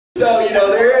So, you know,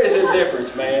 there is a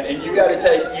difference, man, and you got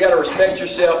to respect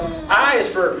yourself. I is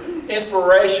for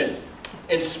inspiration,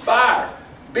 inspire.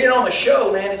 Being on the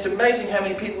show, man, it's amazing how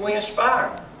many people we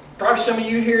inspire. Probably some of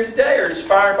you here today are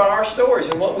inspired by our stories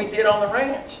and what we did on the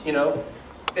ranch, you know.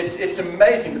 It's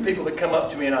amazing the people that come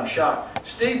up to me and I'm shocked.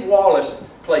 Steve Wallace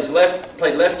played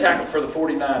left tackle for the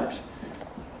 49ers.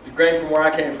 He came from where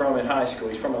I came from in high school.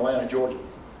 He's from Atlanta, Georgia.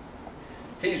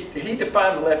 He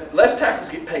defined the left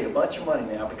tackles get paid a bunch of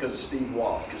money now because of Steve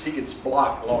Wallace, because he gets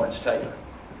blocked Lawrence Taylor.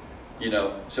 You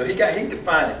know, so he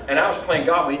defined it. And I was playing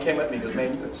golf when he came up to me and he goes,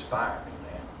 "Man, you inspire me,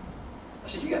 man." I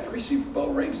said, "You got 3 Super Bowl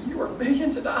rings and you worth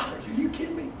millions of dollars. Are you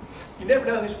kidding me? You never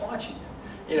know who's watching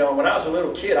you." You know, when I was a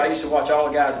little kid, I used to watch all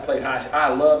the guys that played high school. I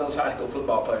love those high school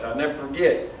football players. I'll never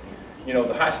forget, you know,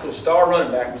 the high school star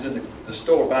running back was in the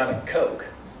store buying a Coke.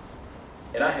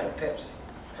 And I had a Pepsi.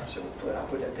 I said, "Well, Foot, I'll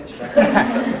put that Pepsi back on."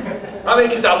 I mean,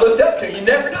 because I looked up to you. You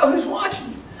never know who's watching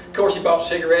you. Of course, he bought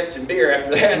cigarettes and beer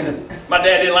after that. And my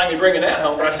dad didn't like me bringing that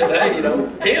home. But I said, "Hey, you know,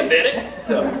 Tim did it."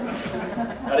 So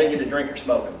I didn't get to drink or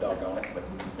smoke him, doggone it. But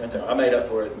that's all. I made up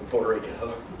for it in Puerto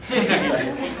Rico.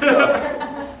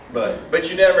 But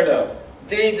you never know.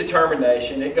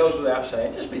 Determination, it goes without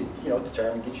saying. Just be, you know,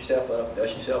 determined. Get yourself up,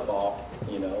 dust yourself off.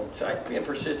 You know, it's like being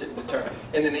persistent and determined.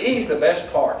 And then the E's the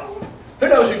best part. Who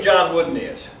knows who John Wooden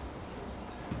is?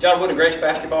 John Wooden, greatest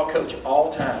basketball coach of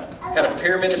all time. Had a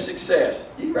pyramid of success.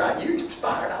 You right, you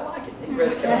inspired. I like it. You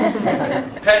ready to go?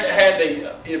 Had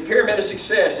the pyramid of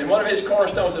success, and one of his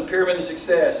cornerstones of the pyramid of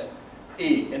success,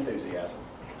 E, enthusiasm.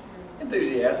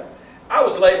 Enthusiasm. I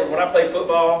was labeled when I played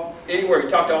football, anywhere you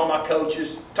talk to all my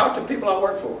coaches, talk to people I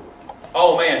work for.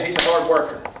 "Oh man, he's a hard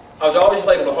worker." I was always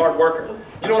labeled a hard worker.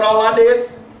 You know what all I did?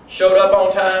 Showed up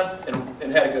on time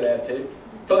and had a good attitude.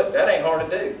 But that ain't hard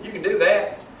to do. You can do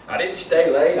that. I didn't stay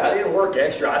late. I didn't work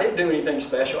extra. I didn't do anything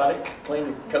special. I didn't clean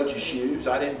the coach's shoes.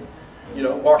 I didn't, you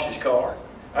know, wash his car.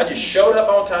 I just showed up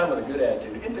on time with a good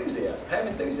attitude. Enthusiasm. Have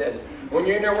enthusiasm. When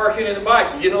you're in there working in the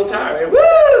bike, you get a little tired. And, woo!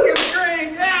 Give a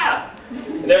scream. Yeah!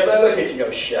 And everybody look at you and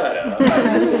go, "Shut up."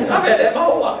 I've had that my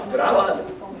whole life, but I love it.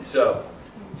 So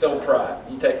pride.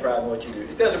 You take pride in what you do.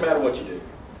 It doesn't matter what you do.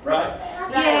 Right?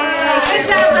 Yeah. Good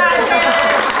job, Roger.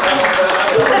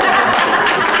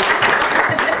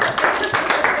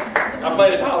 I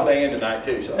played at the Holiday Inn tonight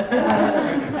too, so. All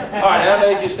right, now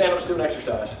they can stand up and do an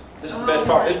exercise. This is the best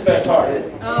part. This is the best part. This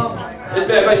is the best.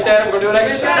 Everybody stand up. We're going to do an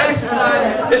exercise.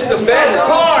 This is the best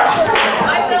part.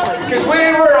 Because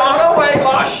we were on a weight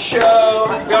loss show.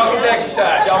 We all get the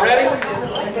exercise. Y'all ready?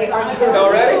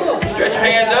 Y'all ready? Stretch your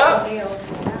hands up.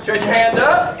 Stretch your hands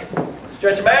up.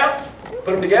 Stretch them out.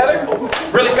 Put them together.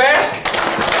 Really fast. See,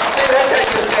 that's how you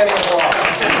do standing in the wall.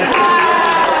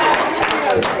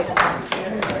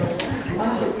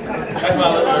 That's my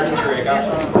little learning trick. I'm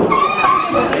sorry.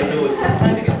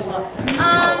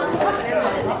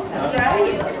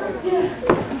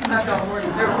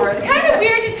 It's kind of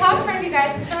weird to talk in front of you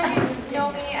guys because some of you know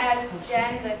me as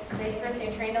Jen, the crazy person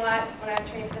who trained a lot when I was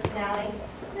training for the finale.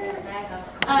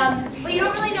 But you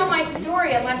don't really know my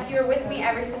story unless you were with me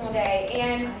every single day.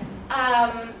 And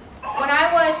when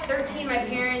I was 13, my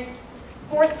parents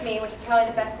forced me, which is probably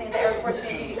the best thing they ever forced me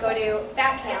to do, to go to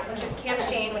Fat Camp, which is Camp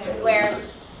Shane, which is where...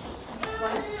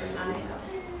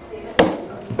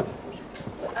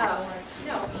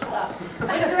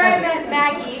 Which is where I met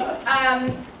Maggie,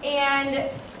 and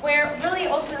where really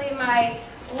ultimately my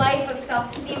life of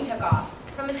self-esteem took off.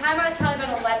 From the time I was probably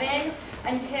about 11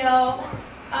 until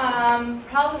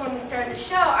probably when we started the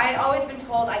show, I had always been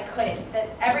told I couldn't, that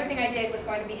everything I did was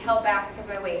going to be held back because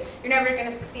of my weight. You're never going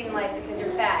to succeed in life because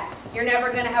you're fat. You're never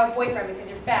going to have a boyfriend because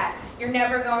you're fat. You're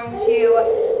never going to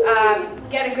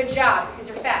get a good job because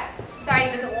you're fat.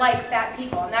 Society doesn't like fat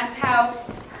people, and that's how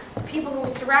people who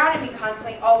surrounded me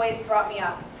constantly always brought me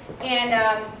up. And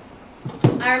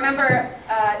I remember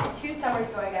 2 summers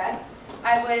ago, I guess,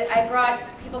 I brought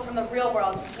people from the real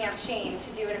world to Camp Shane to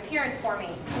do an appearance for me.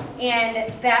 And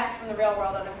Beth from the real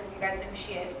world, I don't know if you guys know who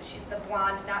she is, but she's the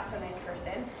blonde, not so nice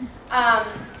person,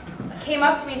 came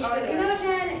up to me and she goes, "You know,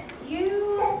 Jen,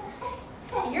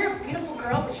 you're a beautiful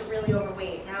girl, but you're really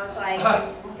overweight." And I was like,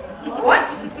 "What?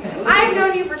 I've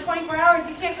known you for 24 hours.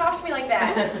 You can't talk to me like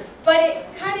that." But it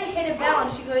kind of hit a bell,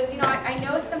 and she goes, "You know, I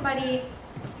know somebody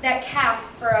that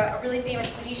casts for a really famous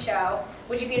TV show.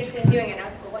 Would you be interested in doing it?" And I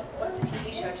was like, "Well, what's the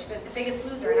TV show?" And she goes, "The Biggest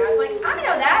Loser." And I was like, "I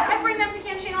know that. I bring them to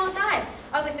Camp Shane all the time."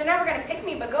 I was like, "They're never going to pick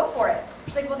me, but go for it."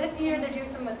 She's like, "Well, this year they're doing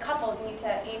something with couples. You need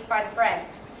to find a friend."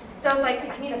 So I was like,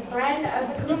 "I need a friend." I was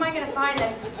like, "Who am I going to find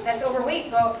that's overweight?"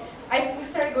 So I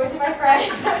started going through my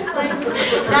friends. I was like,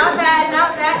 "Not bad,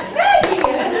 not bad." Maggie!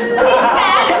 She's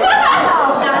bad!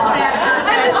 Not bad.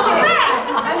 I'm just kidding.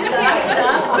 I'm just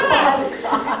kidding.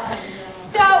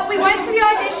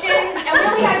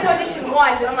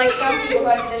 once, unlike some people who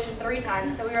had auditioned 3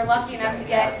 times. So we were lucky enough to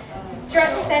get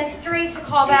sent straight to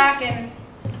call back and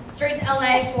straight to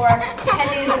LA for 10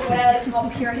 days of what I like to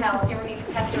call pure hell. If you ever need to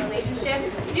test a relationship,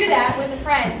 do that with a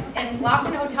friend and lock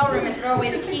in a hotel room and throw away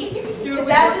the key. Because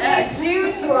that's what they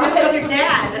do to us. Your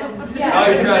dad. Yeah. All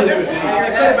you're trying to do is It could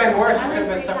have been worse. You could have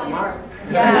been stuck with Mark.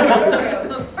 Yeah, that's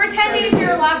true. For 10 days we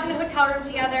were locked in a hotel room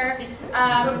together.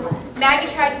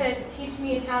 Maggie tried to teach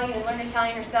me Italian and learn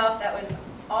Italian herself. That was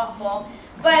awful.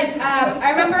 But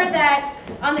I remember that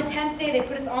on the 10th day they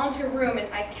put us all into a room and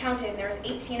I counted and there was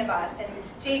 18 of us. And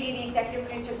JD, the executive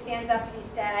producer, stands up and he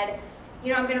said,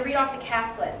 you know, I'm going to read off the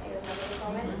cast list. You guys remember this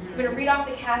moment? I'm going to read off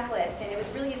the cast list, and it was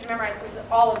really easy to memorize because it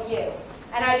was all of you.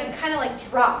 And I just kind of like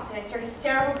dropped and I started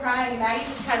hysterical crying and Maggie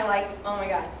just kind of like, oh my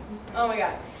God, oh my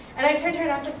God. And I turned to her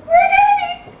and I was like, we're going to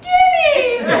be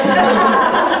skinny!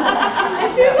 And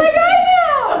she was like, I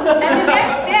know! And the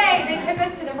next day, they took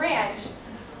us to the ranch.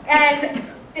 And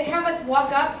they have us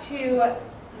walk up to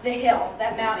the hill,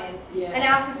 that mountain. Yeah. And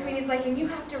Allison Sweeney's like, and you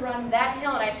have to run that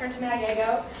hill. And I turned to Maggie and I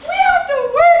go, we have to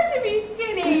work to be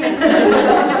skinny!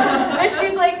 And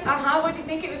she's like, what do you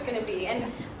think it was going to be?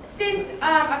 And since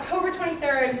October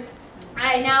 23rd,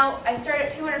 I started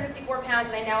at 254 pounds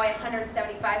and I now weigh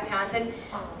 175 pounds. And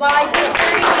while I did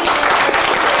 30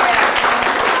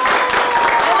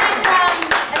 I went from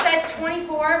a size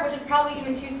 24, which is probably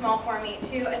even too small for me,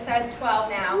 to a size 12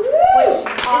 now, which is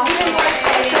even more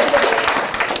exciting.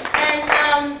 And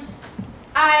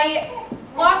I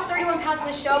lost 31 pounds on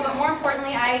the show, but more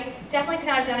importantly, I definitely could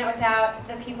not have done it without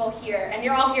the people here. And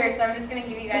you're all here, so I'm just going to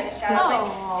give you guys a shout out.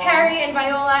 But Terry and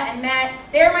Viola and Matt,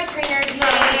 they're my trainers.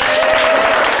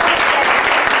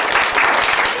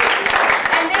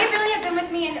 And they really have been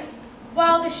with me. And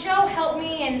while the show helped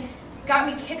me and got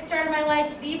me kickstarted in my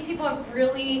life, these people have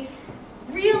really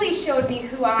showed me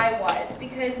who I was.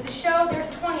 Because the show, there's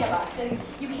 20 of us, and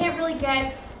you can't really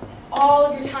get all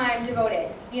of your time devoted.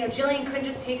 You know, Jillian couldn't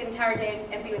just take an entire day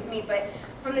and be with me, but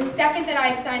from the second that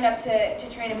I signed up to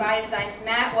train in body designs,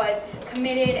 Matt was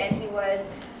committed and he was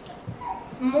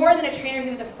more than a trainer, he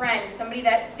was a friend, somebody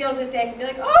that still to this day can be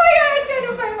like, oh my God, I just gotta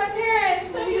go find my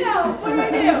parents, let me know, what do I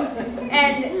do?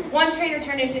 And one trainer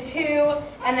turned into 2,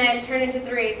 and then turned into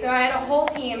 3, so I had a whole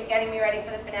team getting me ready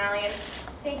for the finale, and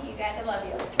thank you guys, I love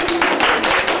you.